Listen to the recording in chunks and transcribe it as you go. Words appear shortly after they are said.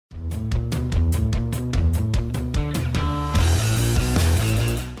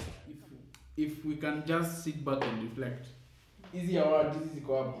can just sit back and reflect. Easy hour, this is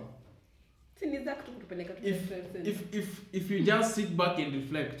go up. If you just sit back and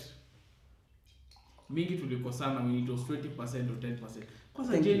reflect, mingi tulikosana when it was 20% or 10%.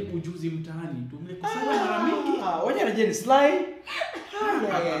 Kwanza Jane ujuzi mtaani tumekosana mara mingi. Wacha na Jane slide.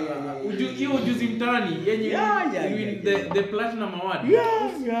 Ujuzi mtaani yenye the platinum award.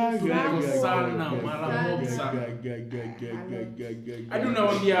 Sana mara mob sana. Aduna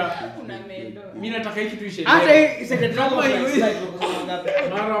wambia kuna mendo. Mimi nataka hiki tuishe. Hata it's like a drama slide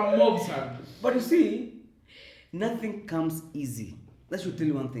mara mob sana. But you see, nothing comes easy. That should tell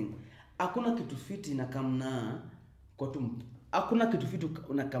you one thing. Hakuna kitu fiti na kamna kwa tu. Hakuna kitu fiti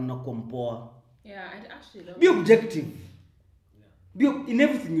na kamna kwa mpoa. Yeah, I actually don't. Be objective. Be in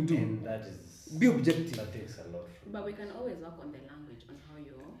everything you do. And that is be objective. That takes a lot. But we can always work on the language on how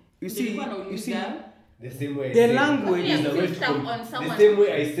you. You see the same way. The language is a way to the same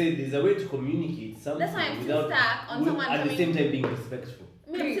way I said there's a way to communicate something. That's why I'm still stuck on someone at the same time being respectful.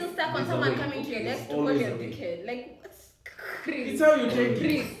 I'm still stuck on someone coming to your desk to call you a dickhead. Like, it's how you take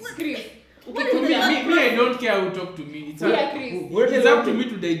Chris. Me, I don't care who talk to me. It's up to me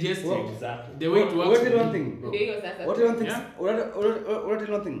to digest it. Exactly. The way it works. What one thing? What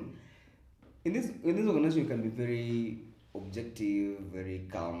one thing? In this organization, you can be very objective, very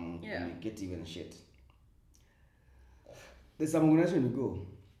calm, communicative and shit. There's some organization you go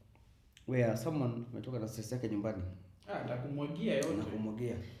where someone umetoka na stress yake nyumbani. Atakumwagia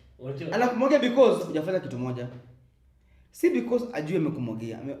yote. Anakumwagia because hujafanya kitu moja. Si because ajue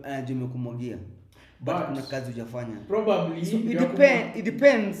amekumwagia, but kuna kazi hujafanya. Probably so it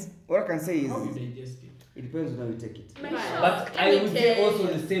depends. What I can say is how you digest it. It depends on how you take it. But I would say also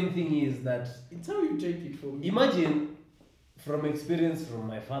the same thing is that it's how you take it from me. Imagine from experience from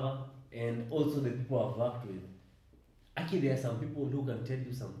my father and also the people I've worked with. Actually, there are some people who can tell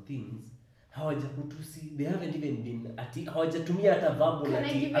you some things. They haven't even been hawajatumia hata verbal. Can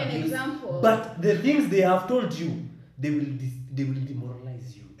I give you an example? But the things they have told you, they will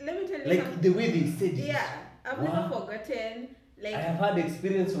demoralize you. Let me tell you like something. The way they said it. Yeah, I've never forgotten. Like, I have had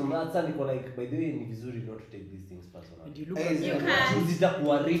experience from that side. Like, by the way, ni vizuri not to take these things personally. You can't.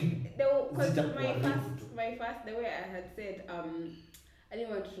 Zitakuharibu. My first, the way I had said, I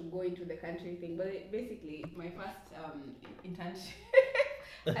didn't want to go into the country thing, but basically, my first internship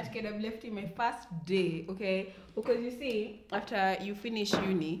at KWFT, my first day, okay? Because you see, after you finish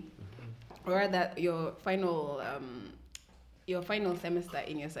uni, or rather your final semester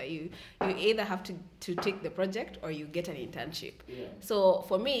in your SIU, you either have to take the project or you get an internship. Yeah. So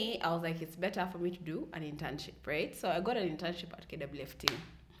for me, I was like, it's better for me to do an internship, right? So I got an internship at KWFT.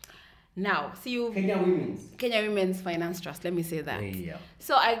 Now, see you Kenya Women's Finance Trust, let me say that. Yeah.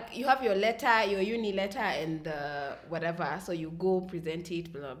 So you have your letter, your uni letter and whatever. So you go present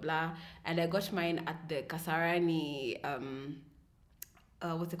it, blah, blah, blah. And I got mine at the Kasarani,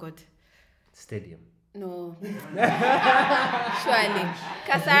 what's it called? Stadium. No. Surely.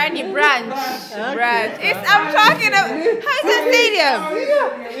 Kasarani branch. I'm talking about, how's the stadium?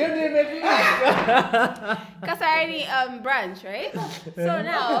 Kasarani branch, right? So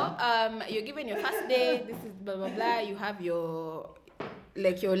now, you're given your first day, this is blah, blah, blah, you have your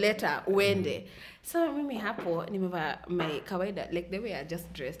letter, uende. So mimi hapo, nimeva my kawaida, like the way I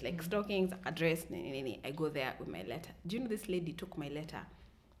just dressed, like stockings, a dress, I go there with my letter. Do you know this lady took my letter?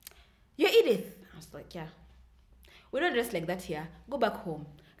 You're Edith. I was like, yeah. We don't dress like that here. Go back home.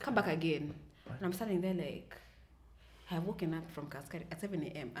 Come back again. And I'm standing there like, I have woken up from Kaskari at 7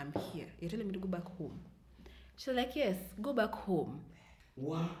 a.m. I'm here. You're telling me to go back home? She's like, yes, go back home.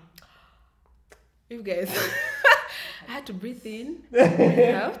 What? You guys. I had to breathe in,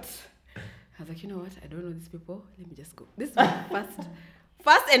 breathe out. I was like, you know what? I don't know these people. Let me just go. This is my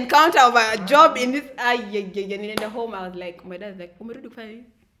first encounter of a job in this. In the home, I was like, my dad's like, umerudi kufanya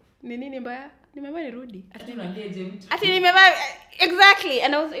nini mbaya? Nimevaa nirudi. Exactly.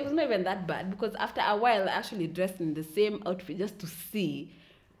 And it was not even that bad because after a while I actually dressed in the same outfit just to see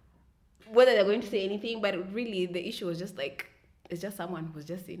whether they're going to say anything. But really the issue was just like, it's just someone who's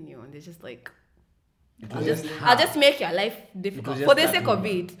just in you and they're just like, I'll just make your life difficult for the sake of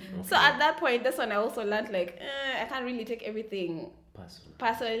it. Okay. So at that point, that's when I also learned like, I can't really take everything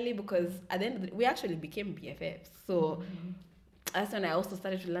personally because at the end of the day, we actually became BFFs. So that's when I also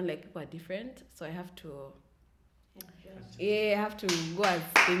started to learn like people are different. So I have to, I have to go as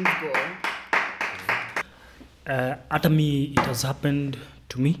things go. At me, it has happened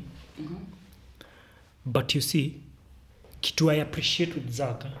to me. Mm-hmm. But you see, kitu I appreciate with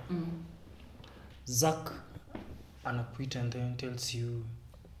Zach. Zach anakuita and then tells you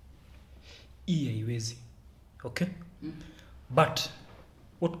hii haiwezi. Okay? But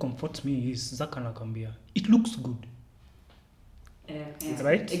what comforts me is Zaka anakwambia it looks good.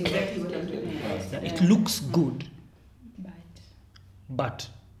 Right? Exactly what I'm talking about. Yeah, it looks good, But but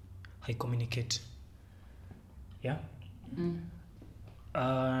I communicate. Yeah.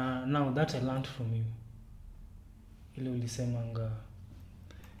 Now that I learned from you, ile ulisemanga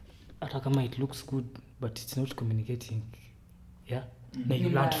hata kama it looks good but it's not communicating. Yeah. Na you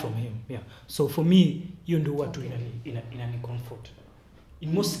learned from him. Yeah. So for me, hiyo ndio watu inani comfort.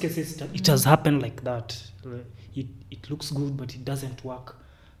 In most cases it has happened like that. It looks good but it doesn't work.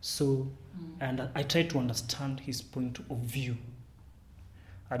 So and I try to understand his point of view.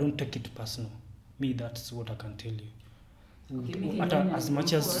 I don't take it personal. Me, that's what I can tell you. As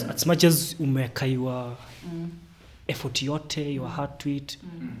much as umeka your effort yote, your heart to it,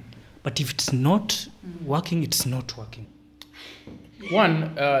 but if it's not working, it's not working.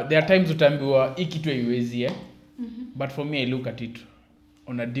 One, there are times utaambiwa hii kitu haiwezi but for me I look at it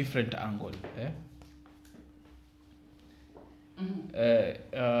on a different angle.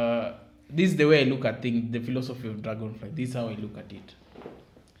 This is the way I look at things, the philosophy of Dragonfly. This is how I look at it.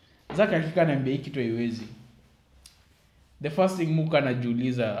 Zaka hakika niambia hii kitu haiwezi. The first thing muka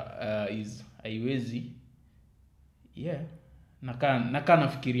anajiuliza is haiwezi. Yeah. Nakaa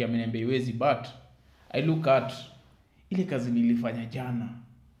nafikiria ameniambia haiwezi, but I look at ile kazi nilifanya jana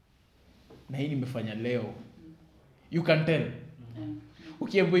na hii nimefanya leo. You can tell.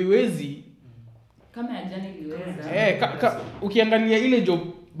 Ukiambiwa haiwezi kama ya jana iliweza. Ukiangalia ile job,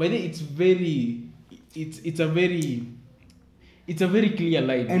 by the way, it's a very clear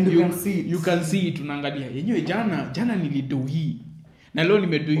line. And you can see it. Unaangalia yenyewe jana nilido hii na leo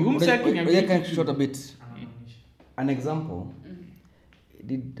nimedo hii. Umsaki niambia can short a bit. An example,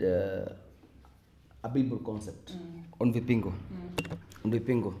 did a billboard concept on Vipingo. On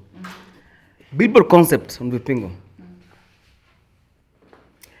Vipingo. Billboard concept on Vipingo.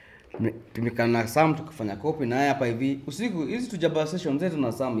 Tumekana Sam tukafanya copy na hapa hivi. Usiku hizi tujaba session zetu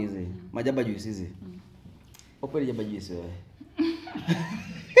na Sam hizi. Majaba juice hizi. Open jaba juice wewe.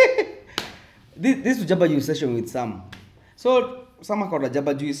 This tujaba juice session with Sam. So Sam akaona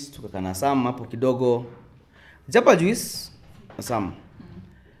jaba juice tukakana Sam hapo kidogo. Jaba juice Sam.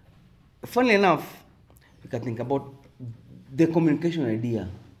 Funnily enough, we can think about the communication idea.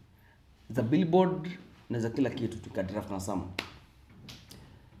 The billboard na za kila kitu tukadraft na Sam.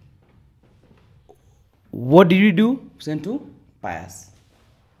 What did you do? Send to Pius.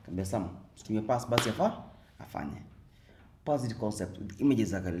 Kambia Sam, situmie pass basi afanye. Pass the concept with images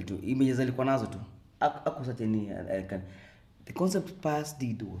zake tu. Images alikuwa nazo tu. Akusache ni the concept Pius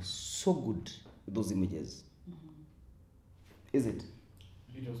did was so good with those images. Is it?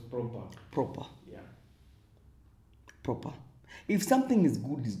 It was proper. Proper. Yeah. Proper. If something is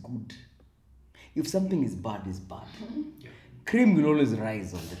good, is good. If something is bad, is bad. Cream will always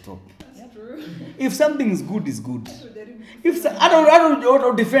rise on the top. That's true. If something is good, is good. If I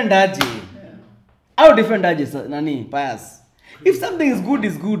don't defend Aje. I don't defend Aje, nani, Pius. If something is good,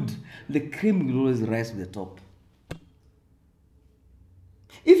 is good. The cream will always rise to the top.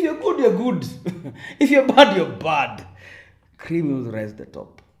 If you're good, you're good. If you're bad, you're bad. Cream will rise to the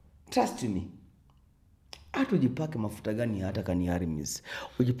top. Trust me. Hata ujipake mafuta gani hata kaniharimis.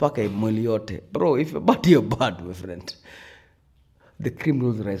 Ujipake mwili yote. Bro, if you're bad, you're bad, my friend. The cream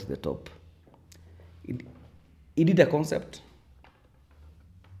will rise to the top. He did a concept.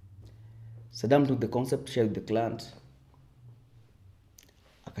 Saddam took the concept, shared with the client.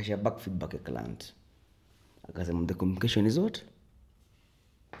 Akashare back feedback a client. Akasema the communication is what?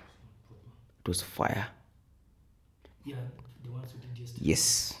 It was fire. Yeah, the ones who did yesterday.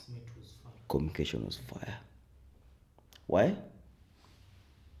 Yes. Communication was fire. Why?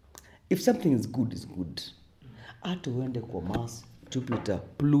 If something is good, is good. Hata uende kwa Mars, Jupiter,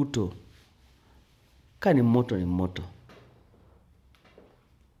 Pluto. Kani moto ni moto.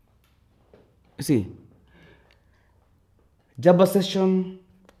 You see? Jabba session,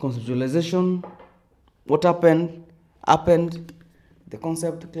 conceptualization. What happened? The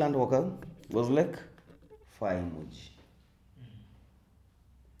concept client worker was like fire emoji.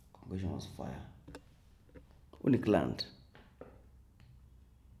 Conclusion was fire. Uni client.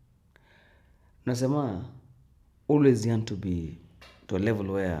 Nasema always yearn to be to a level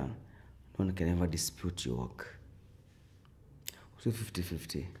where no one can ever dispute your work. So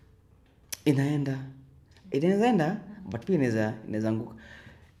 50-50. Inaenda, but pia inaweza anguka.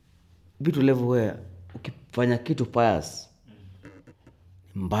 Be to level where ukifanya kitu Pius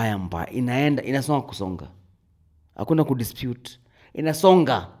mbaya inaenda inasonga kusonga. Hakuna kudispute.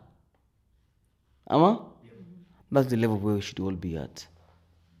 Inasonga. Ama? That's the level where we should all be at.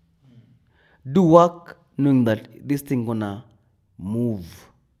 Do work knowing that this thing gonna move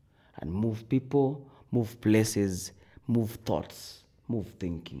and move people, move places, move thoughts, move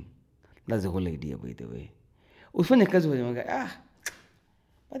thinking. That's the whole idea, by the way. Usifanye kazi kwenye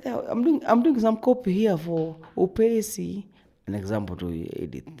but I'm doing some copy here for upesi. An example to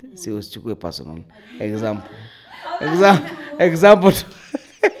Edith. Si usichukue personal. Example to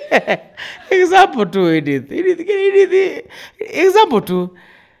example to Edith. Example to,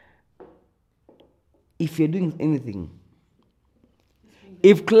 if you're doing anything,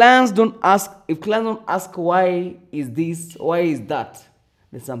 if clients don't ask why is this, why is that,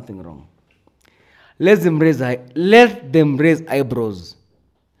 there's something wrong. Let them raise eyebrows.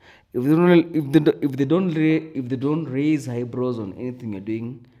 If they don't raise eyebrows on anything you're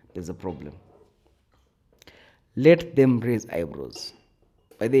doing, there's a problem. Let them raise eyebrows.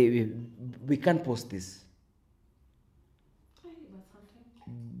 By the way, we can't post this.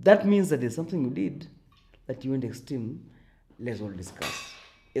 That means that there's something you did that you went extreme. Let's all discuss.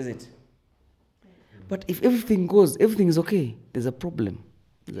 Is it? But if everything is okay, there's a problem.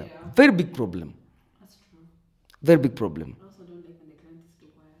 There's a very big problem. That's true. Very big problem. I also don't like when the client is too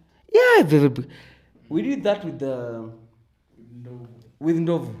quiet. Yeah, very big. We did that with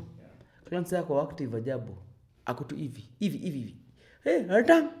Ndovu. Clients yako active ajabu. Ako tu hivi. Hey,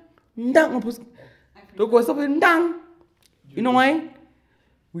 ndang. Toko stop ndang. You know why?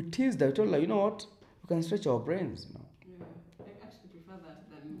 We teased her. We told her, you know what? We can stretch our brains. You know? Yeah, I actually prefer that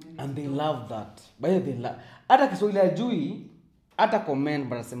than when And they love that. By the way, they love. Hata Kiswahili ajui, hata comment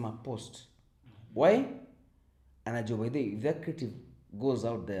banasema post. Why? Anajua by the way, if that creative goes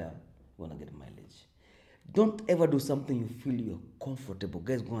out there, you're gonna get mileage. Don't ever do something you feel you're comfortable.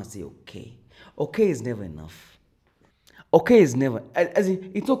 Guys gonna say okay. Okay is never enough. Okay is never, as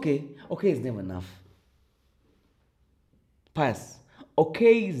in, it's okay. Okay is never enough. Pass.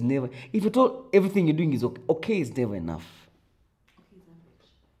 Okay is never, if you told everything you're doing is okay, okay is never enough.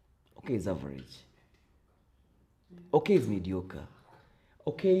 Okay is average. Okay is mediocre.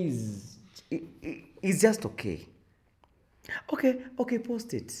 Okay is, it's just okay. Okay,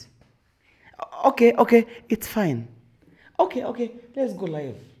 post it. Okay, it's fine. Okay, let's go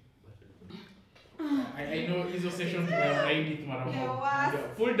live. I know hizo sessions tunaride it mara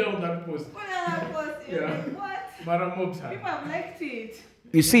mob. Pull down that post. Yeah. What? Mara mob sana. People have liked it.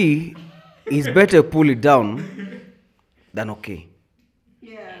 You see, it's better pull it down than okay.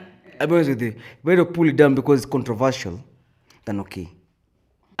 Yeah. I'll be honest with you. Better pull it down because it's controversial than okay.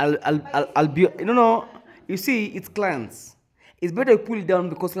 I'll be, no. You see, it's clients. It's better pull it down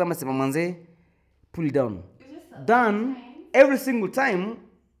because kama sema manze, pull it down. Then every single time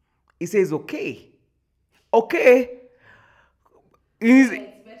he says okay. Okay. It's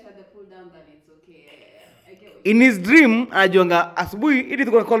better the pull down than it's okay. I get what In his dream, anajuanga asubuhi, it is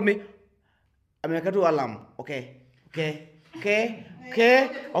going to call me. Ameweka tu alarm. Okay,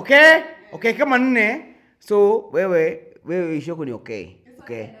 kama nne. So wewe ishoko ni okay.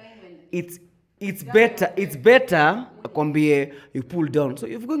 Okay. It's better akwambie you pull down. So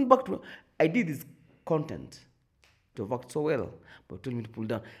if going back to, I did this content to work so well, but told me to pull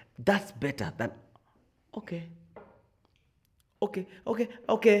down. That's better than okay.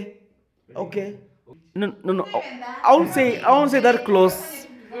 No. I won't say that close.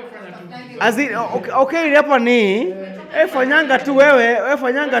 As in, okay, hapa ni fanyanga tu wewe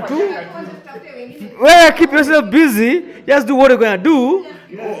fanyanga tu. Wewe keep yourself busy, just do what you're going to do.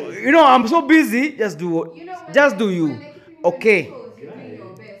 You know, I'm so busy, just do what, just do you. Okay.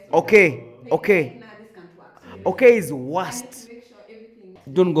 Okay is worst.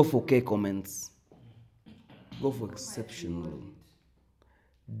 Don't go for okay comments. Go for exceptional,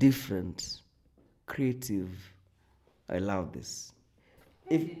 different, creative. I love this.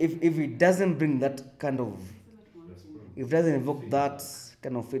 If it doesn't bring that kind of, if it doesn't evoke that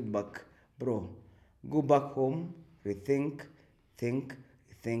kind of feedback, bro, go back home, rethink, think,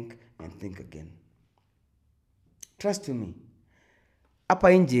 and think again. Trust me.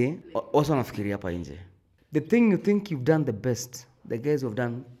 Hapa nje, also nafikiri hapa nje. The thing you think you've done the best, the guys who have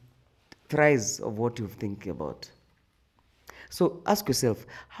done thrice of what you're thinking about. So ask yourself,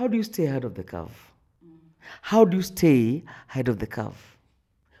 how do you stay ahead of the curve? How do you stay ahead of the curve?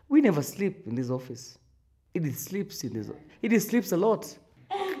 We never sleep in this office. It sleeps a lot.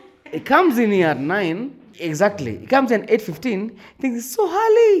 It comes in here at 9. Exactly. It comes in 8:15. Thinks it's so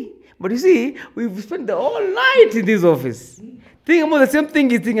early. But you see, we've spent the whole night in this office. Think about the same thing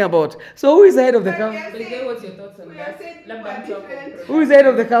he's thinking about. So who is ahead of the curve? what's your thoughts on that? Who is ahead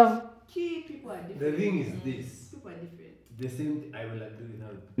of the curve? Key people are different. The thing is this. People are different. The same, I will agree with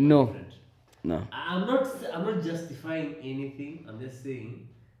her. No. No. I'm not justifying anything. I'm just saying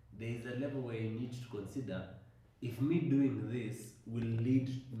there is a level where you need to consider if me doing this will lead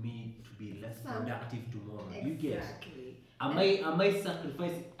me to be less productive tomorrow. You get? Exactly. I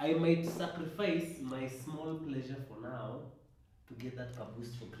might sacrifice my small pleasure for now to get that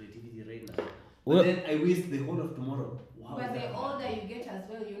boost for creativity right now. But Well- then I waste the whole of tomorrow. Wow, But is the that older bad? you get as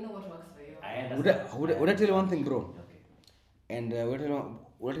well, you know what works for you. I Would I, understand. would I, would I tell you one thing, bro? Okay. And would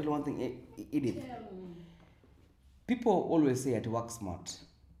I tell you one thing, Edith? Tell me. People always say at work smart.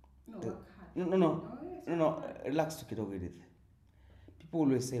 No, The- work hard. No, relax to get Edith. People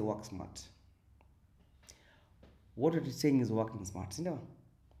always say work smart. What it is saying is working smart, you know?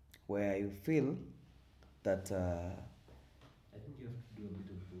 Where you feel that, I think you have to do a bit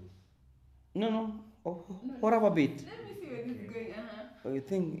of both. what about a bit? Let me see where this is going. Or you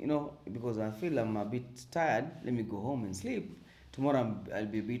think, because I feel I'm a bit tired, let me go home and sleep. Tomorrow I'll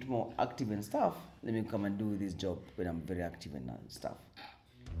be a bit more active and stuff. Let me come and do this job when I'm very active and stuff.